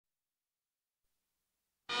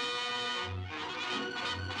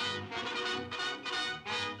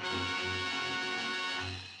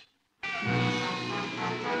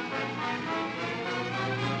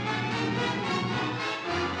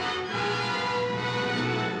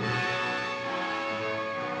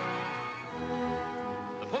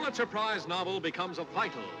Pulitzer Prize novel becomes a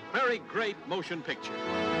vital, very great motion picture.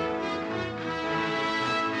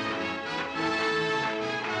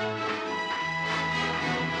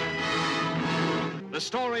 The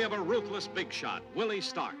story of a ruthless big shot, Willie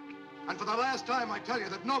Stark. And for the last time, I tell you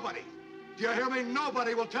that nobody, do you hear me?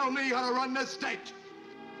 Nobody will tell me how to run this state.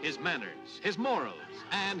 His manners, his morals,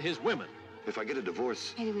 and his women. If I get a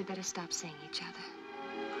divorce... Maybe we better stop seeing each other.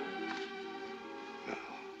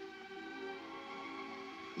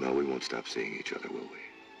 No, we won't stop seeing each other, will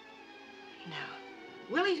we? No.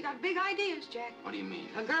 Willie's got big ideas, Jack. What do you mean?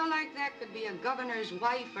 A girl like that could be a governor's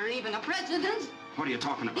wife or even a president's. What are you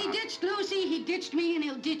talking about? He ditched Lucy, he ditched me, and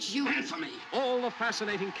he'll ditch you. Answer me. All the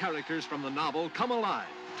fascinating characters from the novel come alive.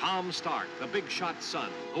 Tom Stark, the big shot son,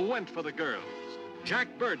 who went for the girls. Jack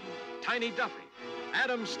Burden, Tiny Duffy.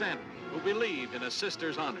 Adam Stanton, who believed in a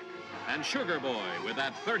sister's honor. And Sugar Boy with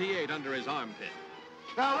that 38 under his armpit.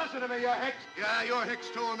 Now listen to me, you hicks. Yeah, you're hicks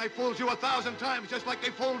too, and they fooled you 1,000 times, just like they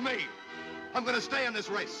fooled me. I'm gonna stay in this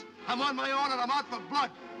race. I'm on my own, and I'm out for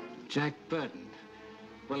blood. Jack Burton,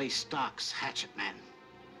 Willie Stark's hatchet man.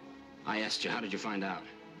 I asked you, how did you find out?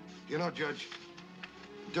 You know, Judge,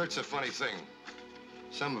 dirt's a funny thing.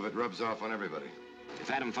 Some of it rubs off on everybody.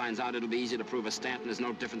 If Adam finds out, it'll be easy to prove a Stanton is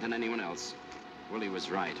no different than anyone else. Willie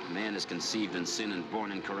was right. Man is conceived in sin and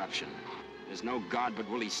born in corruption. There's no God but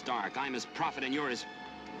Willie Stark. I'm his prophet and you're his...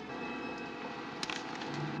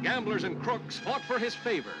 Gamblers and crooks fought for his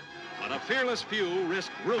favor, but a fearless few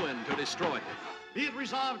risked ruin to destroy him. Be it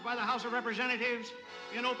resolved by the House of Representatives,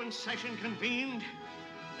 in open session convened,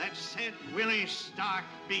 that said Willie Stark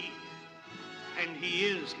be, and he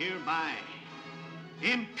is hereby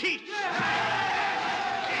impeached. Yeah!